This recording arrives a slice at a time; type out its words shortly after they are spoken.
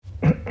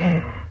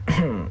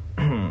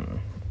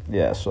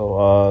Yeah,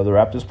 so the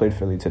Raptors played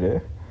Philly today.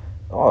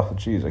 Oh,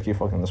 jeez, I keep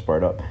fucking this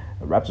part up.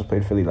 The Raptors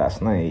played Philly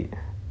last night,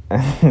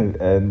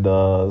 and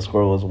the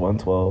score was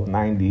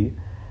 112-90.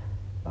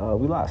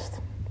 We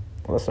lost.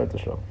 Let's start the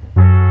show.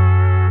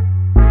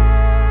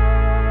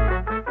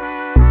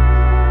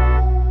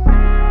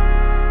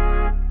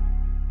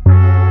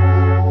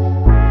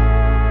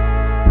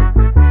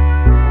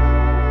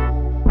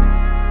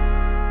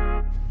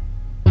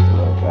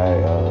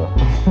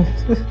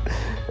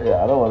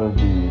 Yeah, I don't want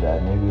to be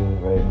that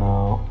nigga right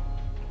now,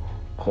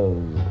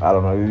 cause I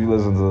don't know. If you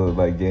listen to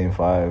like Game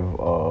 5,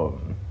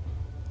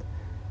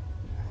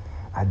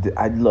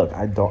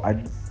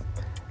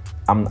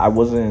 I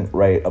wasn't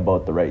right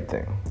about the right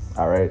thing.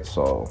 All right,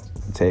 so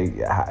take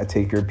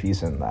your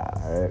piece in that.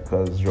 All right,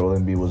 cause Joel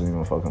Embiid wasn't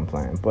even fucking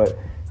playing, but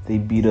they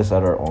beat us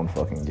at our own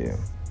fucking game.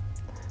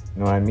 You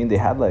know what I mean? They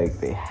had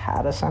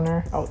a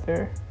center out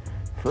there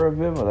for a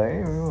bit, but they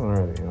ain't even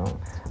really, you know.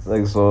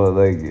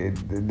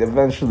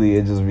 Eventually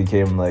it just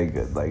became like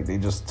they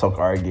just took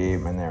our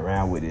game and they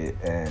ran with it.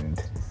 And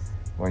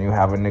when you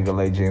have a nigga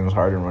like James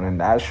Harden running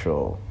that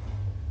show,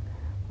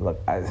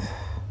 look, you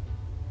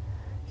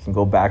can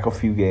go back a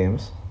few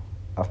games.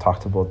 I've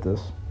talked about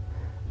this.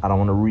 I don't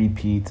want to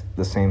repeat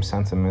the same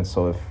sentiment,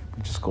 so if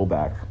just go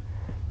back.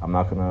 I'm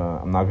not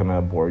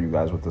gonna bore you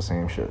guys with the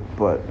same shit,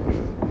 but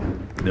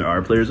there are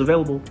players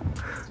available.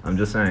 I'm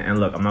just saying, and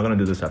look, I'm not gonna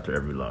do this after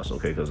every loss,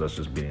 okay? Because that's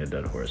just beating a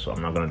dead horse. So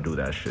I'm not gonna do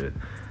that shit.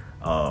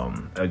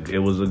 It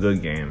was a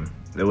good game.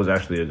 It was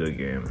actually a good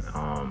game.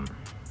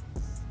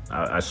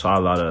 I saw a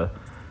lot of.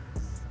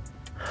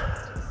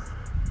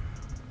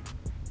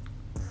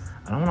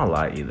 I don't want to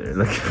lie either.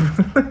 Like,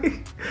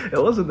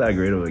 it wasn't that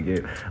great of a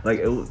game. Like,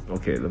 it was,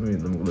 okay. Let me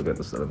look at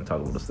the stats. Let me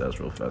talk about the stats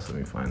real fast. Let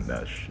me find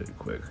that shit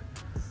quick.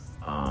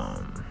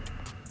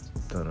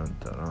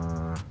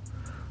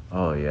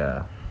 Oh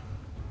yeah.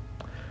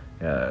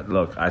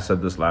 Look, I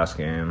said this last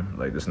game.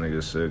 Like, this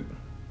nigga's sick.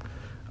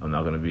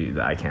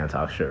 I can't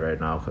talk shit right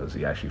now because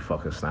he actually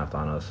fucking snapped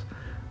on us.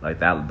 Like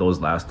that, those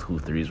last 2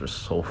 threes were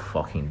so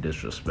fucking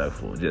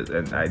disrespectful.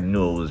 And I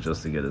knew it was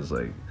just to get his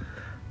like,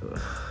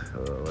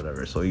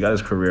 whatever. So he got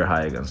his career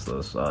high against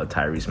us.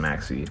 Tyrese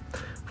Maxey,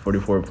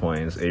 44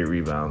 points, 8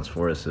 rebounds,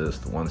 4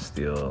 assists, 1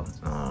 steal.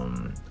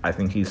 I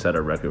think he set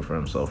a record for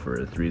himself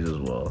for threes as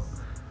well.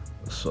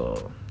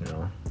 So, you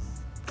know,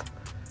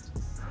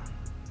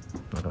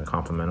 not gonna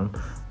compliment him.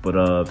 But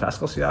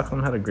Pascal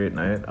Siakam had a great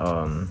night.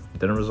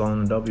 Didn't result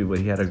in a W, but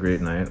he had a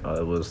great night.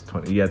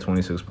 He had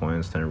 26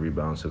 points, 10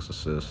 rebounds, 6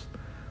 assists.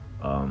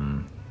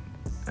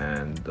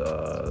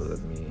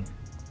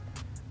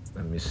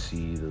 Let me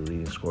see the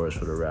leading scorers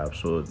for the Raps.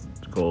 So it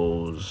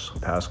goes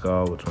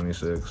Pascal with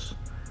 26,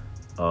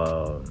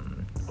 OG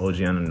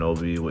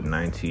Anunoby with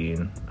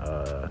 19,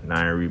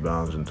 9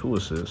 rebounds and 2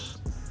 assists,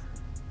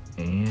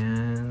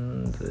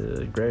 and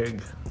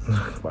Greg.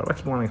 Why do I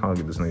keep wanting to call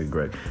this nigga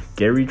Greg?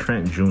 Gary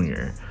Trent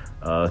Jr.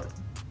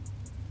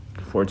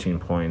 14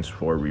 points,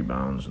 4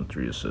 rebounds, and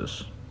 3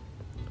 assists.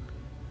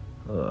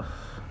 Ugh.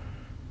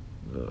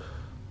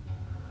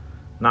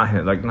 Not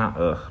him, like not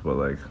but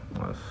like,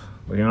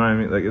 you know what I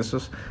mean? Like it's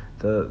just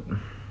the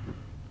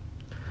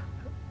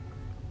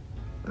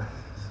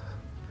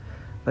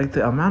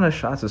amount of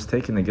shots it's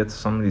taken to get to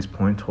some of these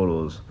point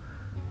totals.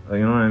 Like,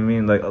 you know what I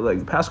mean?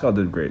 Like Pascal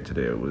did great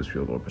today with his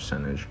field goal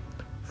percentage.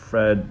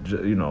 Fred,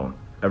 you know,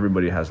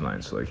 everybody has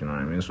nights, like, you know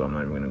what I mean? So I'm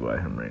not even gonna go at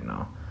him right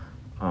now.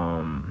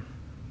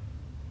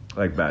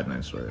 Like bad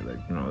nights, sorry,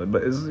 like, you know,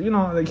 but it's, you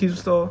know, like he's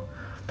still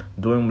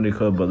doing what he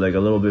could, but like a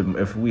little bit.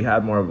 If we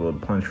had more of a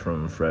punch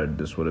from Fred,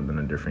 this would have been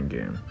a different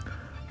game.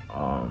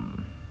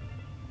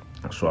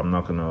 So I'm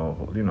not gonna,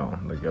 you know,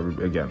 like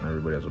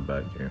everybody has a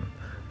bad game.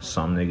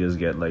 Some niggas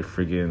get like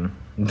freaking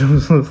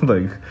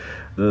like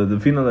the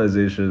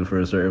penalization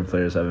for certain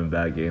players having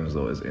bad games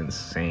though is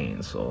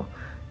insane. So,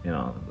 you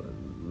know,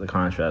 the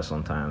contrast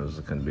sometimes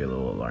can be a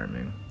little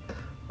alarming.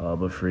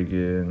 But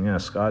freaking yeah,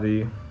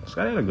 Scotty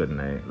had a good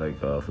night, like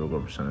field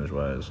goal percentage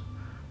wise.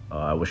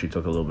 I wish he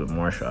took a little bit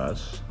more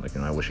shots. Like,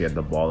 you know, I wish he had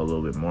the ball a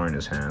little bit more in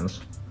his hands.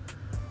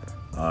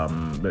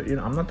 But you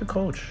know, I'm not the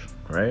coach,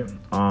 right?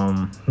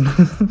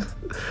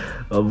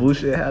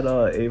 Boucher had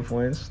 8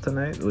 points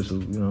tonight, which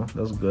is, you know,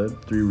 that's good.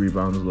 3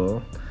 rebounds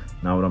though.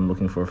 Not what I'm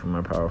looking for from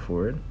my power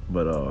forward,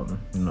 but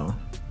you know,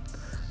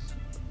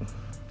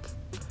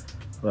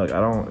 like I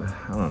don't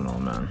know,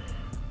 man.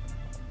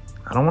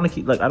 I don't want to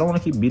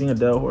keep beating a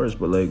dead horse,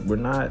 but like we're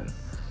not.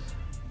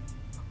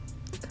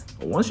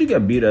 Once you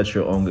get beat at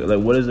your own,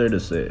 like what is there to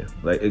say?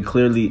 Like it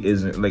clearly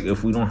isn't. Like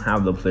if we don't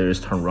have the players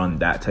to run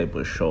that type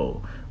of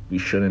show, we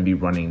shouldn't be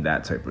running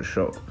that type of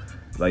show.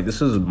 Like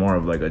this is more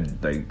of like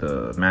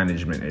the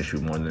management issue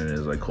more than it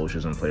is like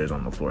coaches and players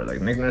on the floor.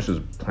 Like Nick Nurse is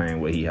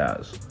playing what he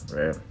has,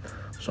 right?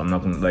 So I'm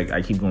not gonna, like,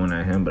 I keep going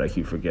at him, but I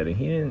keep forgetting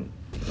he didn't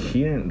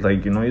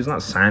like, you know, he's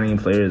not signing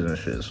players and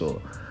shit.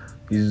 So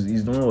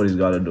he's doing what he's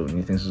got to do, and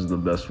he thinks this is the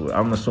best way.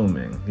 I'm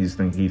assuming he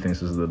thinks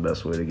this is the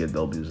best way to get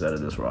W's out of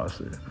this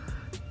roster.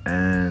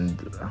 And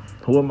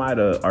who am I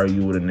to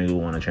argue with a nigga who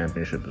won a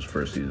championship his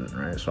first season,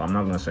 right? So I'm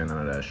not gonna say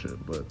none of that shit,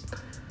 but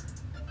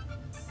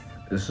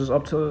this is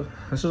up to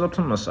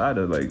Masai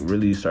to like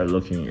really start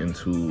looking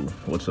into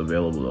what's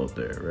available out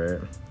there,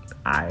 right?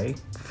 I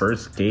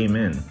first came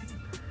in,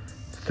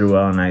 threw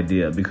out an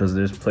idea because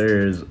there's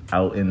players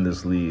out in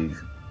this league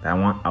that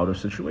want out of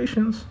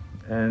situations,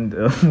 and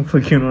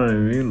like, you know what I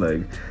mean,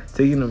 like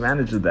taking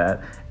advantage of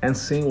that and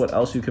seeing what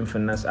else you can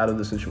finesse out of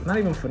the situation. Not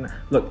even finesse.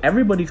 Look,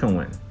 everybody can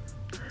win.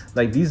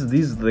 Like these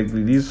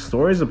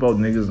stories about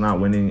niggas not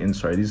winning,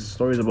 these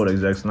stories about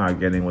execs not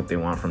getting what they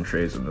want from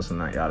trades and this and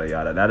that, yada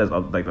yada. That is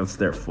like, that's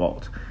their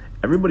fault.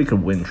 Everybody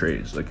could win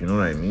trades, like, you know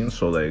what I mean.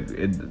 So like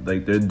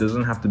there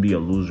doesn't have to be a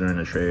loser in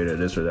a trade or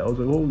this or that. I was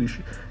like, holy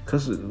shit,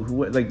 because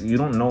like you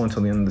don't know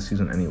until the end of the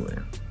season anyway.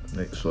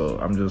 Like, so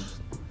I'm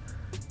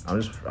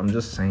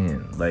just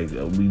saying, like,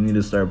 we need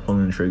to start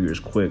pulling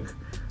triggers quick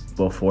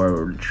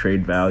before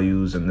trade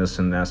values and this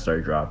and that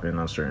start dropping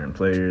on certain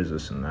players,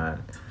 this and that.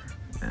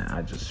 And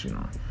I just, you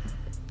know,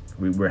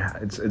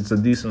 it's a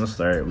decent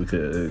start. It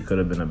could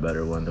have been a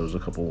better one. There was a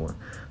couple one.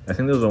 I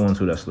think there was a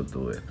 1-2 that slipped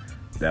away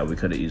that we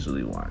could have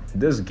easily won.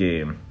 This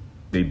game,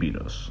 they beat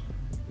us.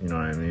 You know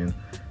what I mean?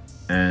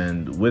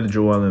 And with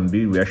Joel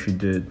Embiid, we actually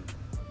did.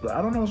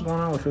 I don't know what's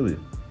going on with Philly.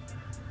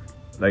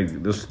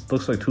 Like, this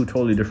looks like two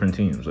totally different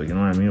teams. Like, you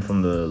know what I mean?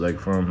 From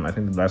I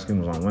think the last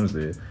game was on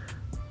Wednesday.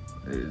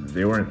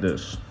 They weren't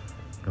this.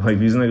 Like,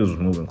 these niggas was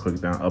moving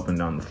quick up and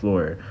down the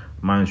floor.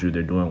 Mind you,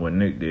 they're doing what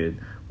Nick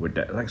did with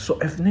that. Like, so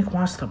if Nick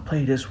wants to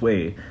play this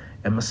way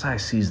and Masai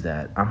sees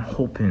that, I'm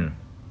hoping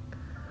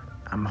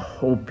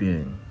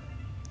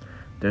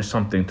there's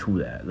something to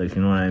that. Like,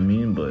 you know what I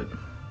mean? But,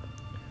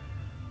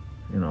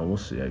 you know, we'll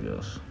see, I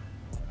guess.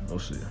 We'll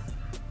see.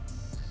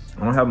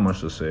 I don't have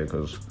much to say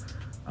because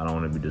I don't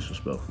want to be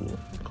disrespectful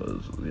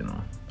because, you know,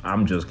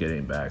 I'm just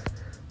getting back.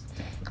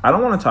 I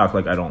don't want to talk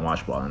like I don't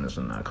watch ball and this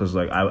and that because,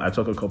 like, I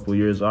took a couple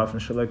years off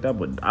and shit like that,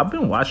 but I've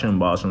been watching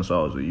ball since I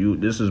was a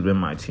youth. This has been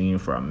my team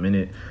for a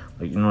minute,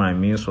 like, you know what I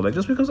mean. So, like,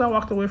 just because I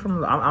walked away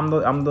from it, I'm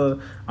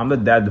the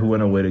dad who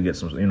went away to get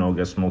some, you know,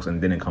 get smokes and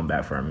didn't come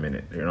back for a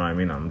minute. You know what I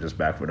mean? I'm just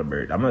back for the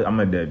bird. I'm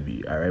a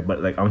deadbeat, all right.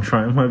 But, like, I'm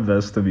trying my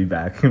best to be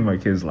back in my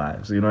kids'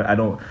 lives. You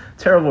know,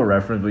 terrible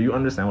reference, but you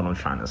understand what I'm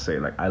trying to say.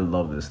 Like, I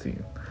love this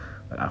team.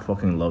 Like, I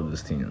fucking love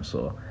this team.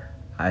 So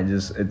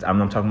I'm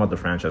not talking about the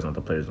franchise, not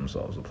the players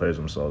themselves. The players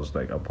themselves,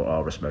 like, I put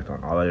all respect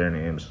on all of their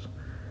names.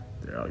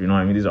 You know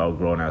what I mean? These are all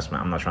grown-ass men.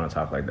 I'm not trying to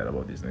talk like that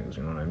about these niggas,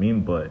 you know what I mean?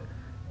 But,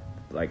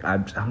 like,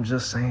 I'm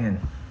just saying,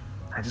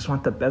 I just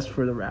want the best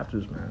for the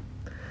Raptors, man.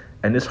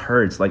 And this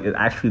hurts. Like, it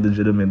actually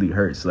legitimately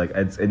hurts. Like,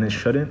 and it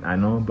shouldn't, I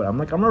know. But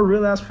I'm a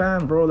real-ass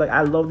fan, bro. Like,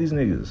 I love these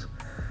niggas.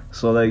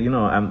 So, like, you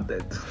know,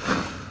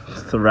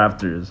 the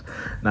Raptors.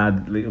 Nah,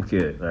 like,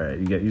 okay, all right.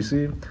 You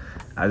see?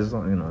 I just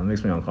don't, you know, it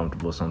makes me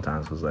uncomfortable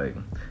sometimes because, like,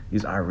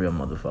 these are real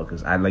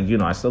motherfuckers.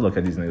 I still look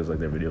at these niggas like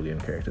they're video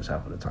game characters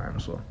half of the time.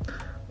 So,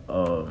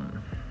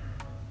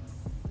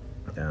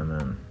 yeah,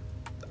 man.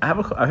 I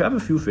have a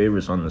few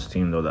favorites on this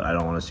team though that I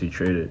don't want to see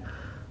traded,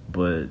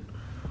 but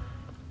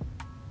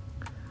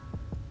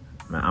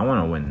man, I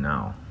want to win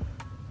now,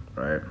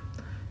 right?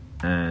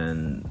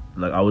 And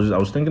like I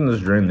was thinking this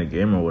during the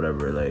game or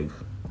whatever. Like,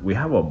 we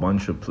have a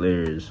bunch of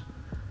players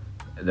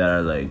that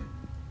are like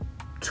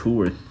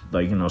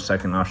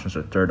second options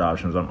or third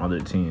options on other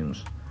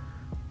teams,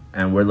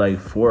 and we're like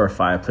 4 or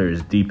 5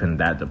 players deep in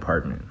that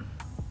department,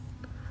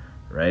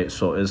 right?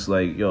 So it's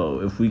like,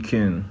 yo, if we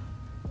can,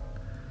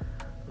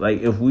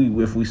 like, if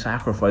we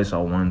sacrifice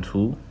our 1-2,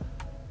 you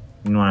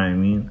know what I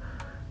mean?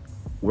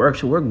 We're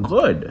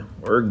good,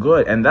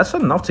 and that's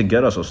enough to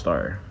get us a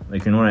star.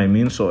 Like, you know what I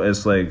mean? So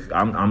it's like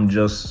I'm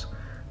just.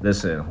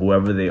 Listen,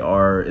 whoever they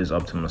are is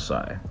up to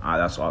Masai.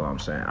 That's all I'm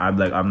saying.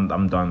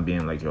 I'm done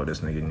being like, yo, this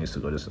nigga needs to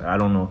go this. I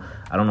don't know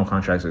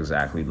contracts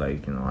exactly,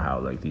 like, you know,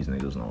 how like these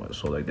niggas know it.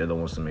 So like they're the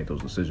ones to make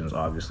those decisions.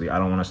 Obviously, I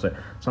don't want to start.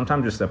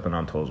 Sometimes you're stepping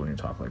on toes when you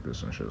talk like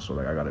this and shit. So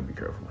like I gotta be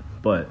careful.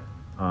 But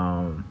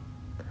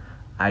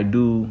I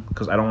do,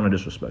 because I don't want to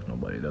disrespect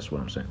nobody. That's what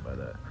I'm saying by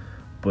that.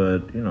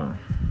 But, you know,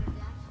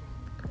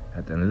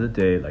 at the end of the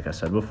day, like I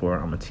said before,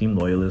 I'm a team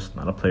loyalist,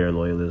 not a player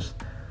loyalist.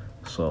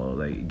 So,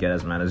 like, get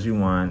as mad as you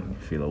want,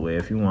 feel away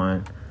if you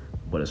want,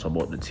 but it's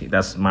about the team.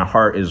 My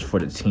heart is for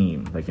the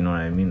team. Like, you know what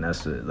I mean?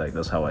 That's it. Like,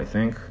 that's how I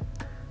think.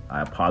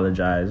 I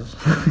apologize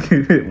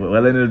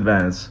well in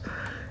advance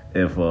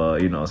if,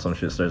 you know, some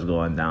shit starts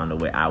going down the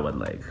way I would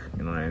like.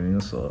 You know what I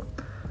mean? So,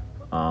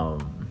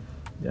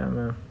 yeah,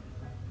 man.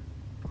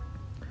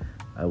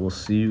 I will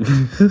see you.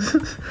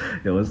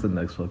 Yo, what's the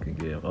next fucking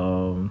game?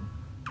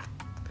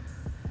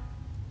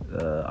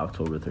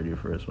 October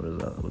 31st. What is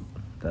that?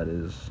 That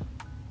is...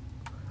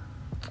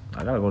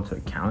 I gotta go to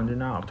the calendar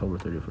now. October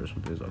 31st.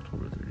 What day is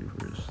October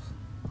 31st?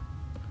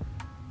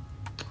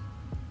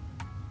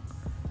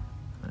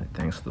 Alright,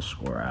 thanks to the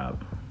Score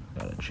app.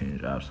 Gotta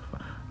change apps.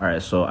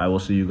 Alright, so I will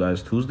see you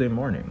guys Tuesday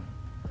morning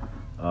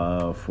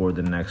for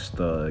the next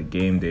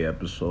game day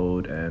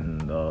episode,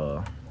 and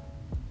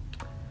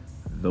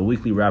the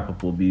weekly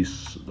wrap-up will be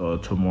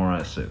tomorrow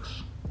at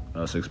 6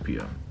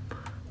 p.m.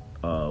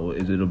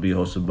 It'll be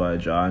hosted by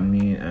John,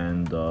 me,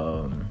 and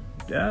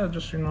yeah,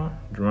 just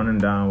running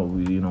down what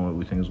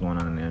we think is going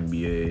on in the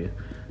NBA.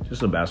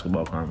 Just a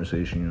basketball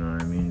conversation, you know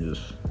what I mean?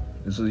 Just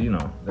this is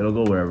it'll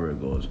go wherever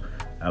it goes.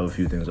 I have a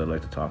few things I'd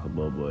like to talk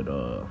about, but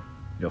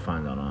you'll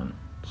find out on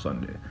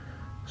Sunday.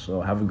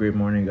 So have a great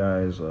morning,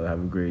 guys. Have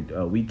a great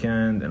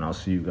weekend, and I'll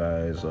see you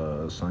guys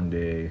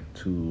Sunday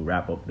to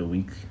wrap up the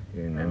week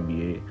in the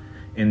NBA,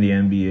 and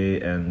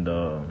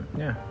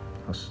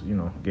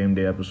game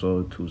day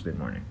episode Tuesday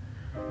morning.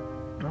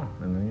 Oh,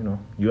 and then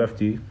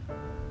UFT.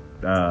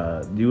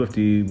 The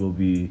UFT will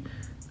be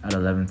at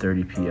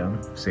 11:30 p.m.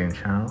 same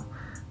channel.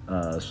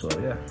 So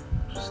yeah,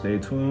 stay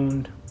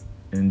tuned,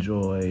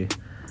 enjoy,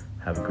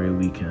 have a great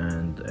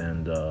weekend,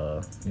 and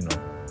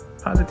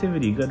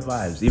positivity, good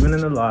vibes. Even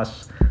in the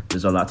loss,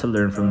 there's a lot to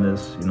learn from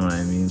this. You know what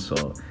I mean?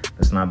 So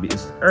it's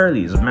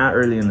early. It's mad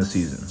early in the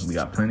season. We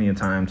got plenty of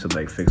time to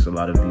fix a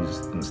lot of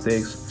these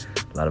mistakes.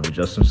 A lot of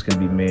adjustments can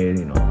be made.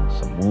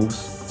 Some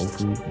moves,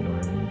 hopefully. You know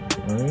what I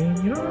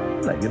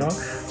mean?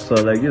 So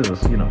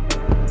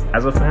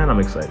as a fan, I'm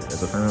excited.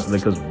 As a fan,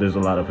 because there's a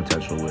lot of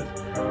potential with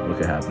what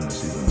could happen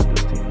this season with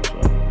this team. So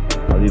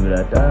I'll leave it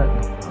at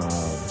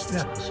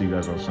that. See you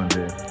guys on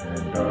Sunday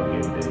and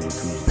game day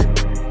Tuesday.